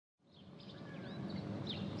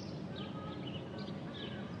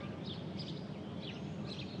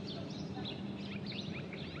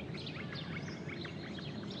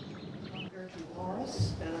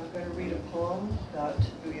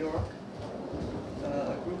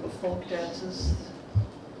folk dances,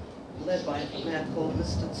 led by a man called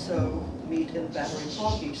Mr. Tso, meet in Battery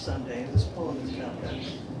Park each Sunday. This poem is about that.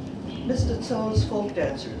 Mr. Tso's folk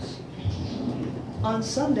dancers. On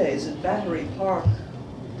Sundays at Battery Park,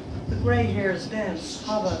 the gray hairs dance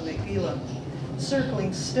hava, nagilla,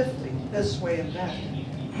 circling stiffly this way and that.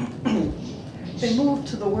 They move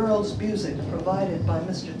to the world's music provided by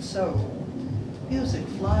Mr. Tso. Music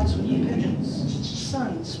flies with the pigeons.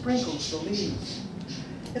 Sun sprinkles the leaves.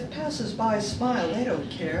 If passers-by smile, they don't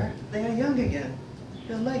care. They are young again.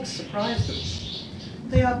 Their legs surprise them.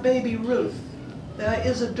 They are Baby Ruth. They are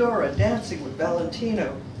Isadora dancing with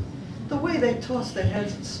Valentino. The way they toss their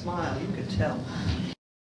heads and smile, you could tell.